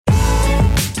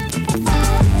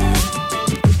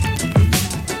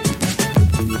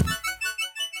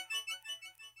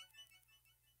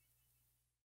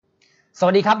ส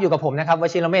วัสดีครับอยู่กับผมนะครับว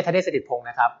ชิรเมธ ธเนศ สถิตพงศ์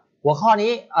นะครับหัวข้อ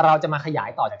นี้เราจะมาขยาย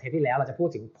ต่อจากเทปที่แล้วเราจะพูด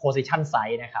ถึง position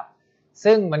size นะครับ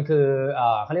ซึ่งมันคือ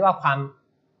เขาเรียกว่า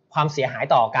ความเสียหาย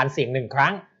ต่อการเสี่ยง1ครั้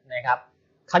งนะครับ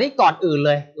คราวนี้ก่อนอื่นเ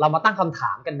ลยเรามาตั้งคำถ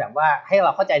ามกันแบบว่าให้เร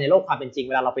าเข้าใจในโลกความเป็นจริง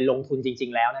เวลาเราไปลงทุนจริ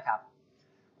งๆแล้วนะครับ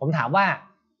ผมถามว่า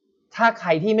ถ้าใคร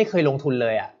ที่ไม่เคยลงทุนเล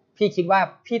ยอ่ะพี่คิดว่า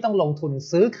พี่ต้องลงทุน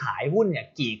ซื้อขายหุ้นเนี่ย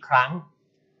กี่ครั้ง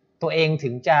ตัวเองถึ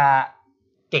งจะ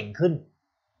เก่งขึ้น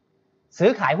ซื้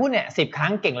อขายหุ้นเนี่ย10 ครั้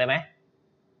งเก่งเลยไหม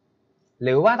ห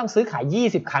รือว่าต้องซื้อขาย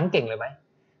20 ครั้งเก่งเลยไหม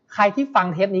ใครที่ฟัง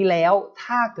เทปนี้แล้ว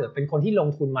ถ้าเกิดเป็นคนที่ลง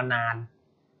ทุนมานาน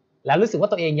แล้วรู้สึกว่า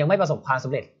ตัวเองยังไม่ประสบความส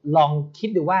ำเร็จลองคิด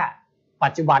ดูว่าปั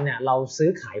จจุบันเนี่ยเราซื้อ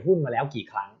ขายหุ้นมาแล้วกี่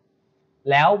ครั้ง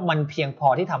แล้วมันเพียงพอ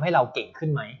ที่ทำให้เราเก่งขึ้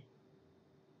นไหม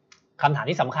คำถาม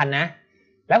ที่สำคัญนะ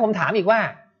แล้วผมถามอีกว่า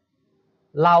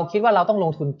เราคิดว่าเราต้องล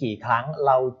งทุนกี่ครั้งเ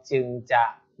ราจึงจะ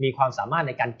มีความสามารถใ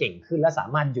นการเก่งขึ้นและสา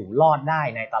มารถอยู่รอดได้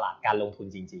ในตลาดการลงทุน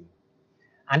จริง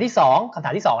ๆอันที่2คำถ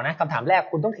ามที่2นะคำถามแรก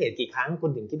คุณต้องเทรดกี่ครั้งคุณ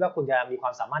ถึงคิดว่าคุณจะมีควา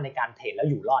มสามารถในการเทรดแล้ว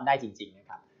อยู่รอดได้จริงๆนะ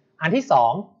ครับอันที่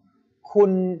2คุ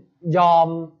ณยอม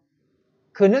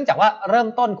คือเนื่องจากว่าเริ่ม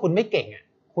ต้นคุณไม่เก่งอ่ะ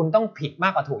คุณต้องผิดมา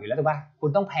กกว่าถูกอยู่แล้วถูกป่ะคุณ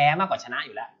ต้องแพ้มากกว่าชนะอ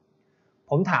ยู่แล้ว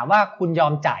ผมถามว่าคุณยอ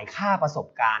มจ่ายค่าประสบ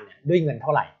การณ์เนี่ยด้วยเงินเท่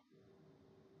าไหร่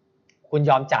คุณ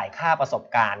ยอมจ่ายค่าประสบ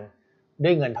การณ์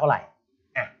ด้วยเงินเท่าไหร่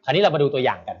คราวนี้เรามาดูตัวอ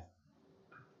ย่างกัน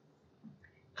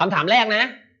คำถามแรกนะ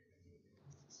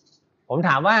ผมถ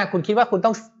ามว่าคุณคิดว่าคุณต้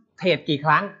องเทรดกี่ค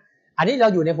รั้งอันนี้เรา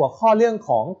อยู่ในหัวข้อเรื่องข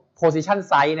อง position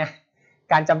size นะ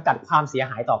การจำกัดความเสีย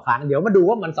หายต่อครั้งเดี๋ยวมาดู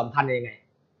ว่ามันสัมพันธ์ยังไง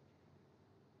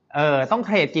ต้องเท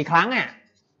รดกี่ครั้ง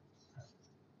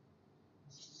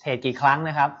เทรดกี่ครั้ง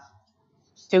นะครับ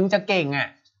จึงจะเก่ง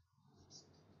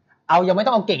เอายังไม่ต้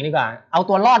องเอาเก่งดีกว่าเอา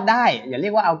ตัวรอดได้อย่าเรี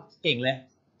ยกว่าเอาเก่งเลย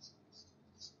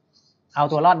เอา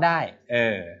ตัวรอดได้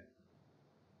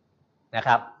นะค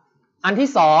รับอันที่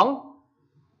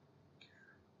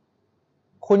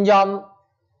2คุณยอม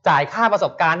จ่ายค่าประส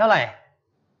บการณ์เท่าไหร่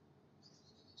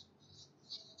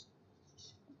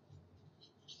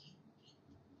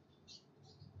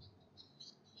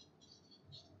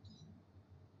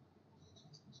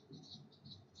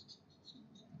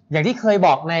อย่างที่เคยบ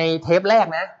อกในเทปแรก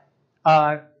นะ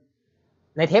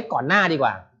ในเทปก่อนหน้าดีก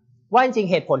ว่าว่าจริงๆ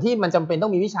เหตุผลที่มันจำเป็นต้อ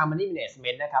งมีวิชา Money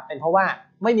Management นะครับเป็นเพราะว่า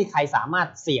ไม่มีใครสามารถ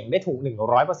เสี่ยงได้ถูก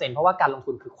 100% เพราะว่าการลง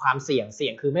ทุนคือความเสี่ย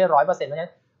งคือไม่ 100% เพราะฉะนั้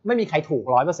นไม่มีใครถูก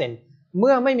 100% เ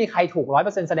มื่อไม่มีใครถูก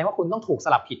 100% แสดงว่าคุณต้องถูกส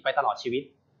ลับผิดไปตลอดชีวิต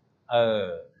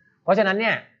เพราะฉะนั้นเ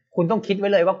นี่ยคุณต้องคิดไว้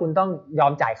เลยว่าคุณต้องยอ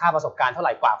มจ่ายค่าประสบการณ์เท่าไห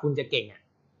ร่กว่าคุณจะเก่ง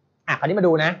คราวนี้มา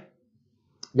ดูนะ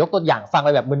ยกตัวอย่างฟังไป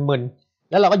แบบมึนๆ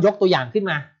แล้วเราก็ยกตัวอย่างขึ้น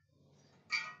มา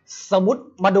สมมุติ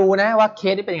มาดูนะว่าเค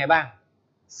สนี้เป็นยังไงบ้าง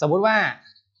สมมุติว่า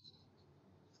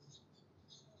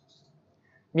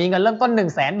มีเงินเริ่มต้น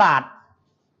 100,000 บาท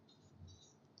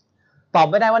ตอบ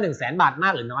ไม่ได้ว่า 100,000 บาทมา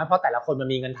กหรือน้อยเพราะแต่ละคนมัน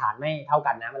มีเงินฐานไม่เท่า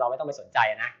กันนะเราไม่ต้องไปสนใจ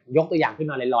นะยกตัวอย่างขึ้น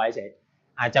มาลอยๆเฉย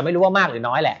อาจจะไม่รู้ว่ามากหรือ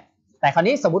น้อยแหละแต่คราว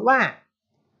นี้สมมุติว่า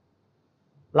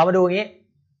เรามาดูอย่างนี้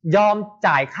ยอม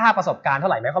จ่ายค่าประสบการณ์เท่า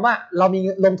ไหร่หมายความว่าเรามี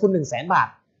ลงทุน 100,000 บาท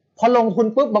พอลงทุน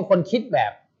ปุ๊บบางคนคิดแบ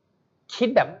บ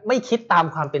ไม่คิดตาม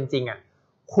ความเป็นจริง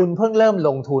คุณเพิ่งเริ่มล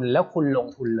งทุนแล้วคุณลง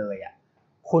ทุนเลย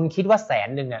คุณคิดว่า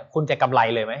100,000คุณจะกำไร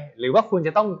เลยไหมหรือว่าคุณจ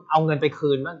ะต้องเอาเงินไป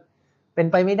คืนบ้างเป็น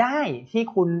ไปไม่ได้ที่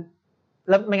คุณ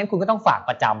แล้วไม่งั้นคุณก็ต้องฝาก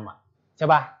ประจำใช่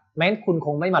ป่ะแม้คุณค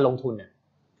งไม่มาลงทุน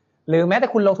หรือแม้แต่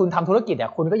คุณลงทุนทำธุรกิจ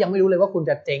คุณก็ยังไม่รู้เลยว่าคุณ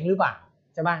จะเจ๊งหรือเปล่า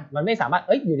ใช่ป่ะมันไม่สามารถ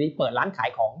อยู่ดีเปิดร้านขาย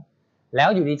ของแล้ว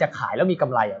อยู่ดีจะขายแล้วมีกำ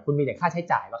ไรคุณมีแต่ค่าใช้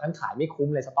จ่ายบางครั้งขายไม่คุ้ม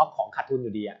เลยสต็อกของขาดทุนอ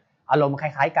ยู่ดีอารมณ์ค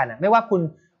ล้ายๆกันไม่ว่าคุณ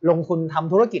ลงทุนท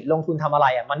ำธุรกิจลงทุนทำอะไร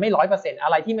มันไม่ 100% อะ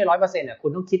ไรที่ไม่ 100% คุ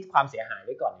ณต้องคิดความเสียหายไ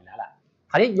ว้ก่อนอยู่แล้วล่ะ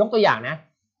คราวนี้ยกตัวอย่างนะ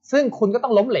ซึ่งคุณก็ต้อ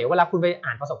งล้มเหลวเวลาคุณไปอ่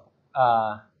านประสบ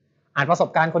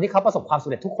การณ์คนที่เขาประสบความสำ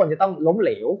เร็จทุกคนจะต้องล้มเห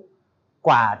ลวก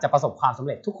ว่าจะประสบความสำเ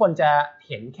ร็จทุกคนจะ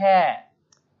เห็นแค่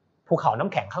ภูเขาน้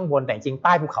ำแข็งข้างบนแต่จริงใ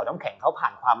ต้ภูเขาน้ำแข็งเขาผ่า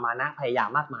นความมานะพยายาม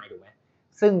มากมายถูกไหม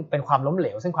ซึ่งเป็นความล้มเหล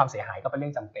วซึ่งความเสียหายก็เป็นเรื่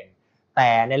องจำเป็นแต่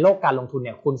ในโลกการลงทุนเ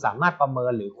นี่ยคุณสามารถประเมิ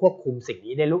นหรือควบคุมสิ่ง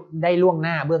นี้ได้ล่วงห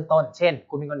น้าเบื้องต้นเช่น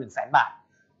คุณมีเงิน 100,000 บาท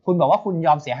คุณบอกว่าคุณย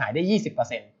อมเสียหายได้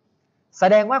 20% แส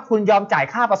ดงว่าคุณยอมจ่าย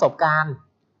ค่าประสบการณ์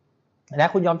และ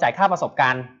คุณยอมจ่ายค่าประสบกา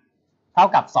รณ์เท่า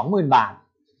กับ 20,000 บาท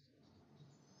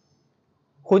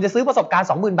คุณจะซื้อประสบการณ์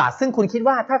 20,000 บาทซึ่งคุณคิด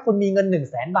ว่าถ้าคุณมีเงิน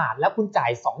 100,000 บาทแล้วคุณจ่า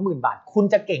ย 20,000 บาทคุณ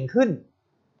จะเก่งขึ้น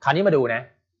คราวนี้มาดูนะ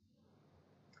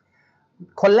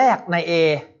คนแรกใน A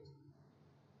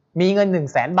มีเงิน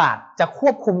 100,000 บาทจะค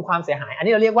วบคุมความเสียหายอัน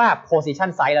นี้เราเรียกว่า position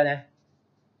size แล้วนะ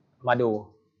มาดู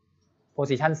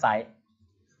position size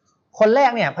คนแร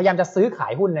กเนี่ยพยายามจะซื้อขา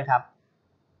ยหุ้นนะครับ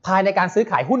ภายในการซื้อ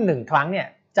ขายหุ้น1ครั้งเนี่ย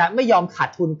จะไม่ยอมขาด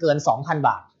ทุนเกิน 2,000 บ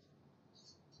าท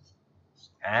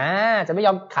จะไม่ย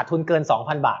อมขาดทุนเกิน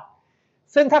 2,000 บาท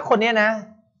ซึ่งถ้าคนนี้นะ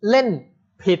เล่น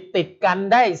ผิดติดกัน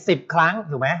ได้10ครั้ง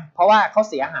ถูกไหมเพราะว่าเขา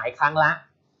เสียหายครั้งละ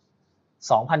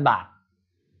 2,000 บาท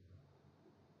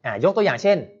ยกตัวอย่างเ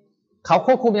ช่นเขาค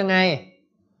วบคุมยังไง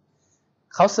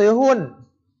เขาซื้อหุ้น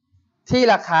ที่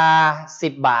ราคา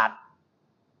10 บาท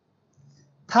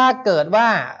ถ้าเกิดว่า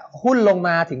หุ้นลงม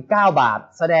าถึง9 บาท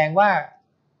แสดงว่า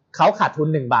เขาขาดทุน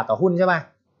1 บาทต่อหุ้นใช่ไหม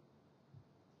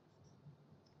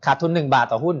ขาดทุน1 บาท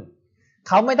ต่อหุ้นเ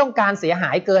ขาไม่ต้องการเสียหา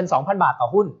ยเกิน 2,000 บาทต่อ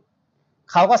หุ้น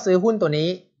เขาก็ซื้อหุ้นตัวนี้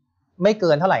ไม่เ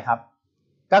กินเท่าไหร่ครับ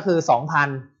ก็คือ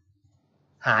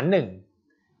 2,000 หาร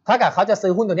 1ถ้าเกิดเขาจะซื้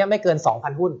อหุ้นตัวนี้ไม่เกิน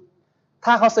 2,000 หุ้น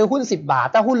ถ้าเขาซื้อหุ้น10 บาท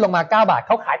ถ้าหุ้นลงมา9 บาทเ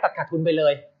ขาขายตัดขาดทุนไปเล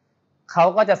ยเขา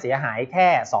ก็จะเสียหายแค่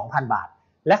 2,000 บาท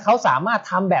และเขาสามารถ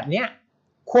ทำแบบนี้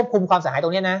ควบคุมความเสียหายตร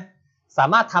งนี้นะสา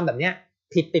มารถทำแบบนี้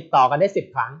ผิดติดต่อกันได้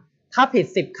10 ครั้งถ้าผิด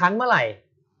10 ครั้งเมื่อไหร่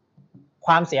ค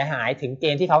วามเสียหายถึงเก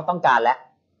ณฑ์ที่เขาต้องการแล้ว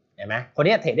เห็นไหมคน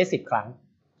นี้เทรดได้10 ครั้ง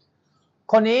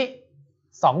คนนี้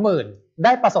 20,000 ไ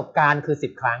ด้ประสบการณ์คือ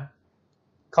10 ครั้ง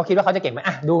เขาคิดว่าเขาจะเก่งไหม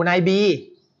ดูนาย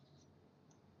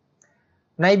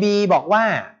บีบอกว่า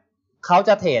เขาจ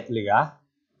ะเทรดเหลือ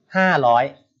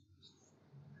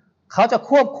500เขาจะ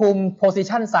ควบคุม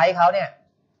position size เขาเนี่ย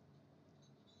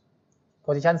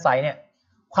position size เนี่ย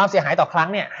ความเสียหายต่อครั้ง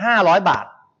เนี่ย500 บาท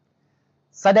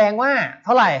แสดงว่าเ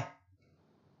ท่าไหร่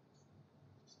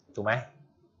ถูกไหม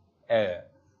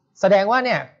แสดงว่าเ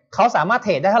นี่ยเขาสามารถเท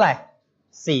รดได้เท่าไหร่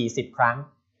40 ครั้ง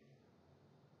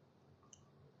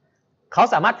เขา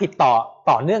สามารถผิด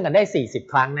ต่อเนื่องกันได้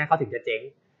40 ครั้งนะเขาถึงจะเจ๊ง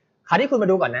คราวนี้คุณมา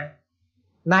ดูก่อนนะ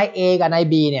นาย A กับนาย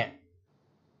B เนี่ย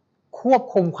ควบ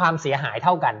คุมความเสียหายเ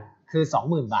ท่ากันคือ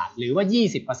 20,000 บาทหรือว่า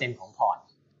 20% ของพอร์ต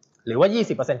หรือว่า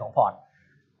 20% ของพอร์ต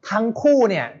ทั้งคู่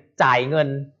เนี่ยจ่ายเงิน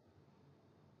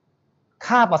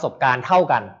ค่าประสบการณ์เท่า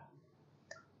กัน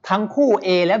ทั้งคู่ A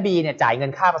และ B เนี่ยจ่ายเงิ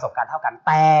นค่าประสบการณ์เท่ากันแ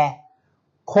ต่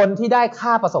คนที่ได้ค่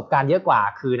าประสบการณ์เยอะกว่า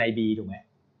คือนาย B ถูกไหม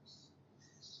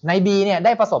นาย B เนี่ยไ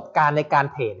ด้ประสบการณ์ในการ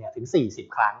เทรดเนี่ยถึง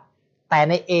40 ครั้งแต่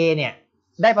ใน A เนี่ย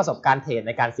ได้ประสบการณ์เทรดใ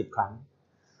นการ10 ครั้ง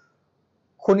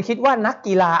คุณคิดว่านัก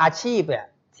กีฬาอาชีพเนี่ย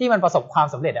ที่มันประสบความ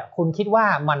สำเร็จคุณคิดว่า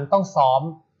มันต้องซ้อม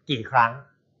กี่ครั้ง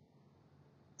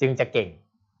จึงจะเก่ง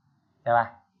ใช่ไหม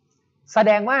แส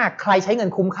ดงว่าใครใช้เงิน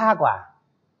คุ้มค่ากว่า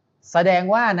แสดง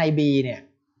ว่านาย B เนี่ย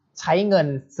ใช้เงิน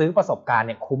ซื้อประสบการณ์เ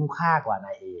นี่ยคุ้มค่ากว่าน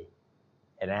าย A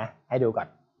เห็นไหมให้ดูก่อน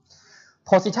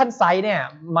position size เนี่ย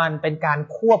มันเป็นการ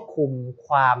ควบคุมค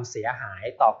วามเสียหาย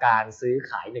ต่อการซื้อ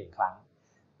ขาย1 ครั้ง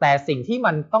แต่สิ่งที่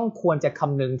มันต้องควรจะค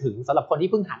ำนึงถึงสำหรับคนที่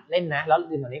เพิ่งหัดเล่นนะแล้วเ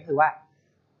รียนตรงนี้คือว่า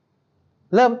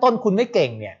เริ่มต้นคุณไม่เก่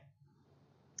งเนี่ย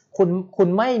คุณ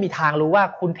ไม่มีทางรู้ว่า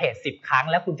คุณเทรด10 ครั้ง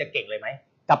แล้วคุณจะเก่งเลยไหม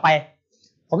กลับไป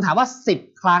ผมถามว่า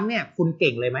10 ครั้งเนี่ยคุณเ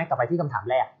ก่งเลยไหมกลับไปที่คำถาม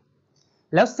แรก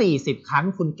แล้ว40 ครั้ง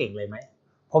คุณเก่งเลยไหม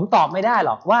ผมตอบไม่ได้ห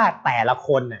รอกว่าแต่ละค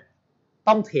นน่ะ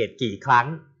ต้องเทรดกี่ครั้ง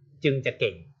จึงจะเ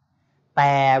ก่งแ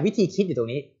ต่วิธีคิดอยู่ตร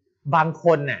งนี้บางค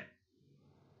นน่ะ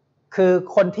คือ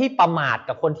คนที่ประมาท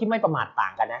กับคนที่ไม่ประมาทต่า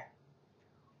งกันนะ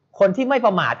คนที่ไม่ป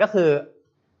ระมาทก็คือ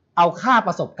เอาค่าป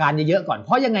ระสบการณ์เยอะๆก่อนเพ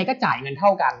ราะยังไงก็จ่ายเงินเท่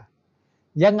ากัน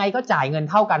ยังไงก็จ่ายเงิน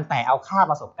เท่ากันแต่เอาค่า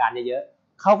ประสบการณ์เยอะ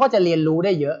ๆเขาก็จะเรียนรู้ไ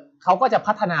ด้เยอะเขาก็จะ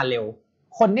พัฒนาเร็ว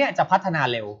คนเนี้ยจะพัฒนา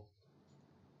เร็ว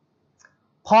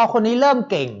พอคนนี้เริ่ม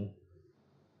เก่ง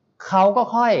เขาก็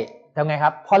ค่อยทำไงค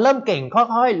รับพอเริ่มเก่งค่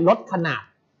อยๆลดขนาด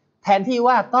แทนที่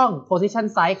ว่าต้อง position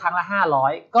size ครั้งละ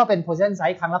500ก็เป็น position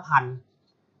size ครั้งละ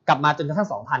 1,000 กลับมาจนกระทั่ง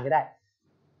 2,000 ก็ได้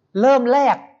เริ่มแร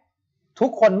กทุ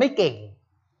กคนไม่เก่ง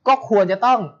ก็ควรจะ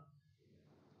ต้อง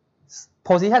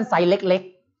position size เล็ก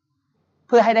ๆเ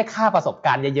พื่อให้ได้ค่าประสบก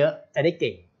ารณ์เยอะๆจะได้เ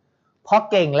ก่งพอ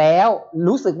เก่งแล้ว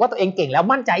รู้สึกว่าตัวเองเก่งแล้ว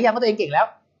มั่นใจยังว่าตัวเองเก่งแล้ว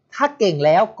ถ้าเก่งแ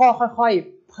ล้วก็ค่อย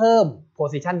ๆเพิ่ม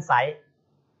position size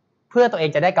เพื่อตัวเอง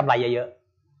จะได้กำไรเยอะ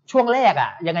ๆช่วงแรก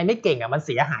ยังไงไม่เก่งมันเ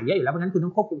สียหายเยอะอยู่แล้วเพราะฉะนั้นคุณต้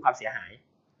องควบคุมความเสียหาย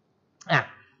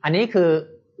อันนี้คือ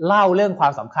เล่าเรื่องควา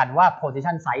มสำคัญว่า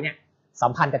position size เนี่ยสั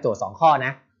มพันธ์กับโจทย์2 ข้อน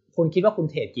ะคุณคิดว่าคุณ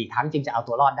เทรดกี่ครั้งจึงจะเอา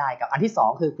ตัวรอดได้กับอันที่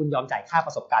2คือคุณยอมจ่ายค่าป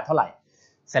ระสบการณ์เท่าไหร่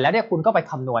เสร็จแล้วเนี่ยคุณก็ไป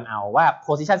คำนวณเอาว่า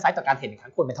position size ต่อการเทรด1 ครั้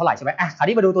งควรเป็นเท่าไหร่ใช่ไหมคราว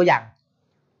นี้มาดูตัวอย่าง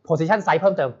position size เ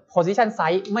พิ่มเติม position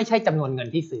size ไม่ใช่จำนวนเงิน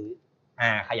ที่ซื้อ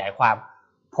ขยายความ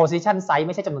position size ไ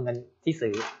ม่ใช่จำนวนเงินที่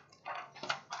ซื้อ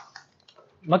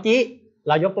เมื่อกี้เ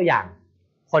รายกตัวอย่าง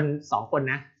คน2 คน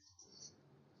นะ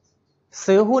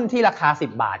ซื้อหุ้นที่ราคา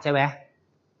10 บาทใช่ไหม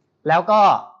แล้วก็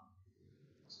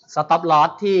stop loss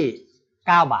ที่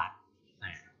9 บาท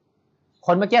ค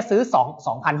นเมื่อกี้ซื้อ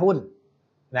2,000 หุ้น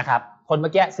นะครับคนเมื่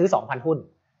อกี้ซื้อ 2,000 หุ้น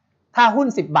ถ้าหุ้น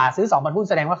10 บาทซื้อ 2,000 หุ้น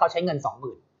แสดงว่าเขาใช้เงิน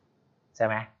 20,000 ใช่ไ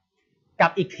หมกั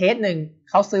บอีกเคสหนึ่ง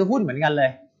เขาซื้อหุ้นเหมือนกันเล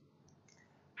ย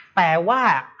แต่ว่า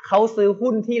เขาซื้อ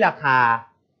หุ้นที่ราคา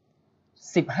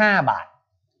15 บาท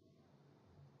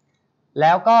แ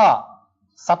ล้วก็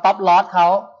stop loss เขา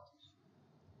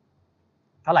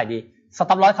เท่าไหร่ดี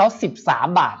stop loss เขา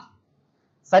13 บาท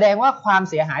แสดงว่าความ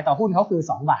เสียหายต่อหุ้นเขาคือ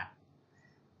2 บาท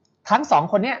ทั้ง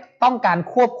2คนนี้ต้องการ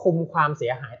ควบคุมความเสี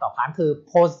ยหายต่อครั้งคือ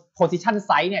position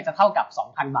size เนี่ยจะเท่ากับ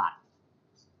 2,000 บาท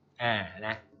น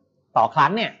ะต่อครั้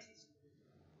งเนี่ย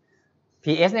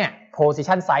PS เนี่ย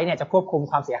position size เนี่ยจะควบคุม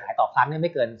ความเสียหายต่อครั้งเนี่ยไ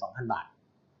ม่เกิน 2,000 บาท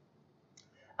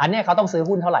อันเนี้ยเขาต้องซื้อ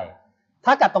หุ้นเท่าไหร่ถ้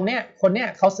ากับตรงเนี้ยคนเนี้ย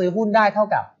เขาซื้อหุ้นได้เท่า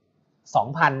กับ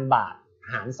 2,000 บาท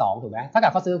หาร2ถูกไหมถ้ากั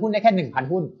บเขาซื้อหุ้นได้แค่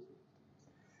 1,000 หุ้น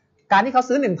การที่เขา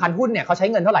ซื้อ 1,000 หุ้นเนี่ยเขาใช้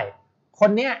เงินเท่าไหร่คน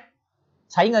เนี้ย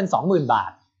ใช้เงิน 20,000 บา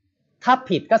ทถ้า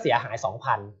ผิดก็เสียหาย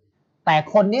 2,000 แต่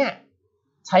คนเนี้ย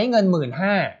ใช้เงิน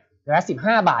 15,000 และ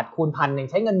15 บาทคูณ 1,000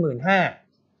 ใช้เงิน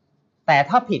 15,000 แต่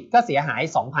ถ้าผิดก็เสียหาย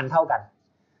 2,000 เท่ากัน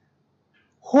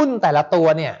หุ้นแต่ละตัว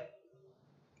เนี่ย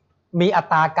มีอั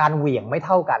ตราการเหวี่ยงไม่เ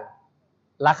ท่ากัน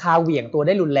ราคาเหวี่ยงตัวไ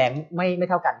ด้รุนแรงไม่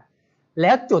เท่ากันแ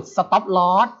ล้วจุด stop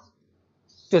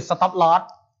loss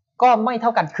ก็ไม่เท่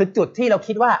ากันคือจุดที่เรา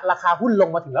คิดว่าราคาหุ้นลง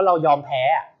มาถึงแล้วเรายอมแพ้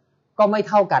ก็ไม่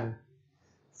เท่ากัน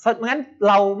เพราะงั้น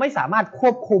เราไม่สามารถค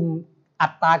วบคุมอั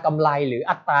ตรากำไรหรือ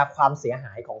อัตราความเสียห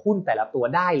ายของหุ้นแต่ละตัว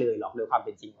ได้เลยหรอกโดยความเ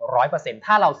ป็นจริง 100%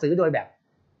 ถ้าเราซื้อโด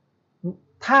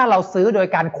ย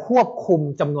การควบคุม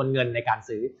จำนวนเงินในการ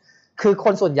ซื้อคือค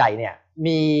นส่วนใหญ่เนี่ย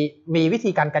มีวิ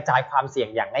ธีการกระจายความเสี่ยง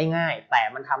อย่างง่ายๆแต่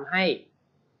มันทำให้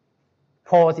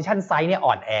position size เนี่ย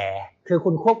อ่อนแอคือคุ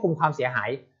ณควบคุมความเสียหาย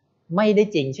ไม่ได้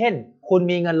จริงเช่นคุณ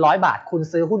มีเงิน100 บาทคุณ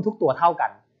ซื้อหุ้นทุกตัวเท่ากั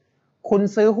นคุณ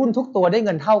ซื้อหุ้นทุกตัวได้เ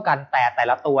งินเท่ากันแต่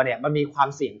ละตัวเนี่ยมันมีความ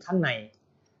เสี่ยงข้างใน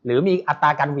หรือมีอัตรา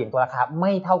การเหวี่ยงตัวราคาไ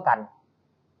ม่เท่ากัน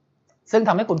ซึ่งท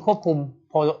ำให้คุณควบคุม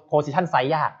position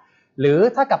size ยากหรือ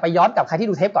ถ้ากลับไปย้อนกับใครที่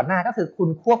ดูเทปก่อนหน้าก็คือคุณ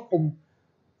ควบคุม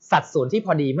สัดส่วนที่พ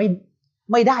อดี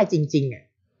ไม่ได้จริง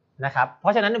ๆนะครับเพรา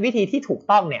ะฉะนั้นวิธีที่ถูก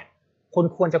ต้องเนี่ยคุณ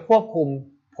ควรจะควบคุม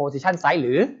position size ห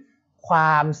รือคว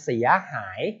ามเสียหา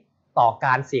ยต่อก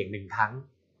ารเสี่ยง1ครั้ง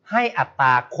ให้อัตร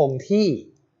าคงที่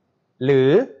หรือ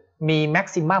มี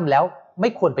maximum แล้วไม่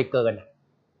ควรไปเกิน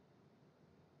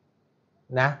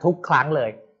นะทุกครั้งเลย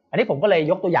อันนี้ผมก็เลย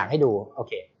ยกตัวอย่างให้ดูโอเ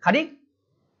คคราวนี้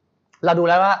เราดู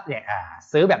แล้วว่าเนี่ย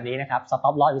ซื้อแบบนี้นะครับ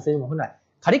stop loss ไปซื้อมาหุ้นหน่อย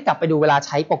คราวนี้กลับไปดูเวลาใ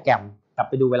ช้โปรแกร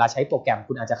ม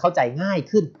คุณอาจจะเข้าใจง่าย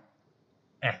ขึ้น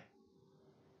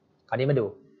คราวนี้มาดู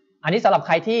อันนี้สำหรับใ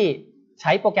ครที่ใ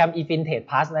ช้โปรแกรม eFin Trade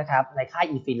Plus นะครับในค่าย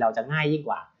eFin เราจะง่ายยิ่ง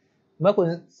กว่าเมื่อคุณ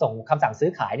ส่งคำสั่งซื้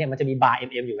อขายเนี่ยมันจะมี bar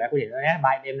MM อยู่นะคุณเห็นไหม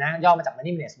bar MM นะย่อมาจาก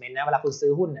Money Management นะเวลาคุณซื้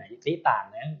อหุ้นเนี่ยคลิกต่าง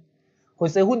นะคุณ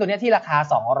ซื้อหุ้นตัวนี้ที่ราคา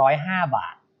205 บา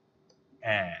ท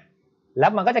แล้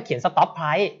วมันก็จะเขียน stop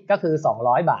price ก็คือ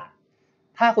200 บาท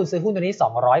ถ้าคุณซื้อหุ้นตัวนี้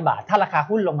200 บาทถ้าราคา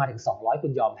หุ้นลงมาถึง200คุ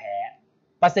ณยอมแพ้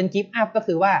เปอร์เซ็นต์ give up ก็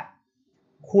คือว่า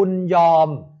คุณยอม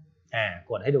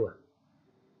กดให้ดู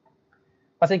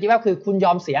เปอร์เซ็นต์ give up คือคุณย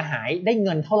อมเสียหายได้เ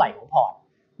งินเท่าไหร่ของพอร์ต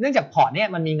เนื่องจากพอร์ตเนี่ย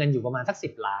มันมีเงินอยู่ประมาณสัก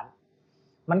10 ล้าน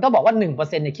มันก็บอกว่า 1% เ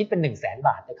นี่ยคิดเป็น 100,000 บ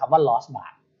าทแต่คำว่า loss บา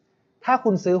ทถ้าคุ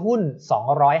ณซื้อหุ้น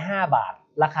205 บาท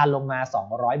ราคาลงมา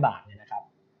200 บาทเนี่ยนะครับ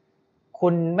คุ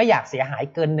ณไม่อยากเสียหาย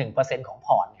เกิน 1% ของพ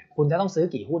อร์ตเนี่ยคุณจะต้องซื้อ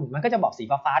กี่หุ้นมันก็จะบอกสี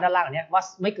ฟ้าๆด้านล่างเนี่ยว่า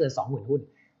ไม่เกิน 20,000 หุ้น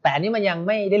แต่อันนี้มันยังไ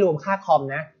ม่ได้รวมค่าคอม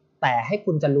นะแต่ให้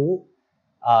คุณจะรู้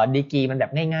ดีกรีมันแบ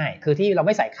บง่ายๆคือที่เราไ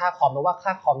ม่ใส่ค่าคอมเพราะว่าค่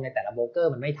าคอมในแต่ละโบรกเกอ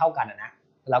ร์มันไม่เท่ากันนะ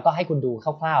เราก็ให้คุณดูค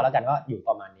ร่าวๆแล้วกันว่าอยู่ป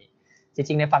ระมาณนี้จ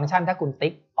ริงๆในฟังก์ชันถ้าคุณ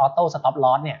ติ๊กออโต้สต็อปล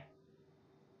อสเนี่ย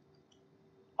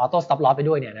ออโต้สต็อปลอสไป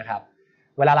ด้วยเนี่ยนะครับ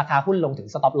เวลาราคาหุ้นลงถึง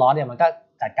สต็อปลอสเนี่ยมันก็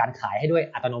จัดการขายให้ด้วย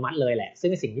อัตโนมัติเลยแหละซึ่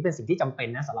งสิ่งที่เป็นสิ่งที่จำเป็น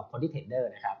นะสำหรับคนที่เทรดเดอร์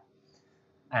นะครับ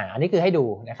อันนี้คือให้ดู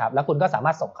นะครับแล้วคุณก็สาม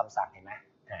ารถส่งคำสั่งเห็นไหม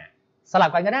สลับ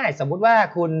กันก็ได้สมมุติว่า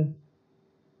คุณ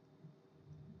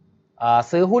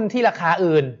ซื้อหุ้นที่ราคา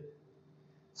อื่น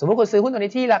สมมติคุณซื้อหุ้นตัว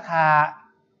นี้ที่ราคา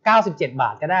97 บา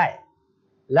ทก็ได้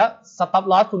แล้วสต็อป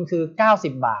ลอสคุณคือ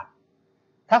90 บาท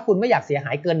ถ้าคุณไม่อยากเสียห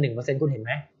ายเกิน 1% คุณเห็นไห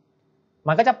ม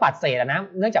มันก็จะปัดเศษนะ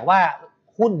เนื่องจากว่า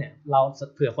หุ้นเนี่ยเรา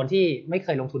เผื่อคนที่ไม่เค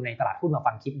ยลงทุนในตลาดหุ้นมา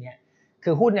ฟังคลิปนี้คื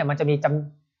อหุ้นเนี่ยมันจะมี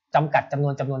จำกัดจำน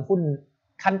วนหุ้น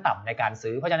ขั้นต่ำในการ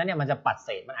ซื้อเพราะฉะนั้นเนี่ยมันจะปัดเศ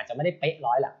ษมันอาจจะไม่ได้เป๊ะ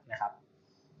ร้อยหลักนะครับ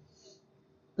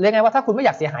เรียกไงว่าถ้าคุณไม่อย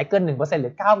ากเสียหายเกิน 1% หรื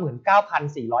อ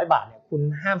 99,400 บาทเนี่ยคุณ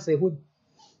ห้ามซื้อหุ้น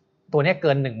ตัวนี้เ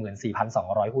กิน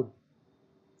 14,200 หุ้น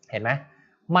เห็นไหม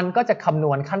มันก็จะคำน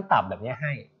วณขั้นต่ำแบบนี้ใ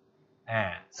ห้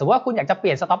สมมติว่าคุณอยากจะเป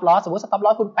ลี่ยนสต็อปลอสสมมติสต็อปลอ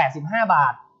สคุณ85 บา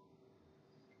ท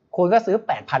คุณก็ซื้อ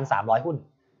 8,300 หุ้น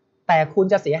แต่คุณ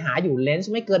จะเสียหายอยู่เลน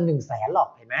ส์ไม่เกิน 100,000 หรอก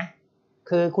เห็นไหม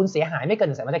คือคุณเสียหายไม่เกิน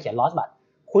 100,000 มันจะเขียนลอสบัตร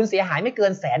คุณเสียหายไม่เกิ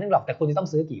น100,000 หรอกแต่คุณจะต้อง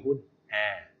ซื้อกี่หุ้น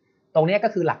ตรงนี้ก็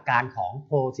คือหลักการของ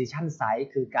position size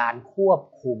คือการควบ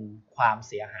คุมความ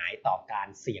เสียหายต่อการ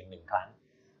เสี่ยง1ครั้ง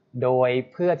โดย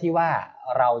เพื่อที่ว่า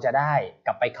เราจะได้ก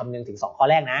ลับไปคำนึงถึง2ข้อ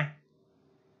แรกนะ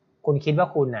คุณคิดว่า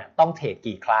คุณน่ะต้องเทรด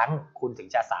กี่ครั้งคุณถึง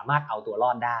จะสามารถเอาตัวร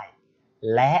อดได้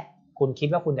และคุณคิด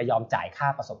ว่าคุณจะยอมจ่ายค่า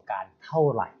ประสบการณ์เท่า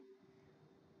ไหร่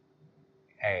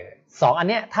สองอัน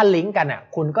เนี้ยถ้าลิงก์กันอ่ะ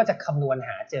คุณก็จะคำนวณห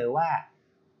าเจอว่า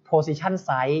position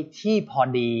size ที่พอ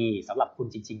ดีสำหรับคุณ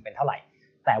จริงๆเป็นเท่าไหร่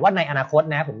แต่ว่าในอนาคต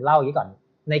นะผมเล่าอย่างนี้ก่อน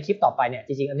ในคลิปต่อไปเนี่ยจ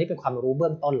ริงๆอันนี้เป็นความรู้เบื้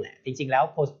องต้นแหละจริงๆแล้ว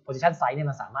position size เนี่ย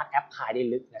มันสามารถแอพพลายได้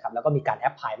ลึกนะครับแล้วก็มีการแอ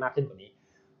พพลายมากขึ้นกว่านี้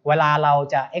เวลาเรา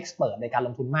จะ expert ในการล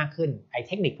งทุนมากขึ้นไอ้เ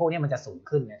ทคนิคพวกนี้มันจะสูง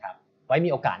ขึ้นนะครับไว้มี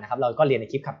โอกาสนะครับเราก็เรียนใน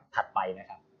คลิปถัดไปนะ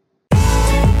ครับ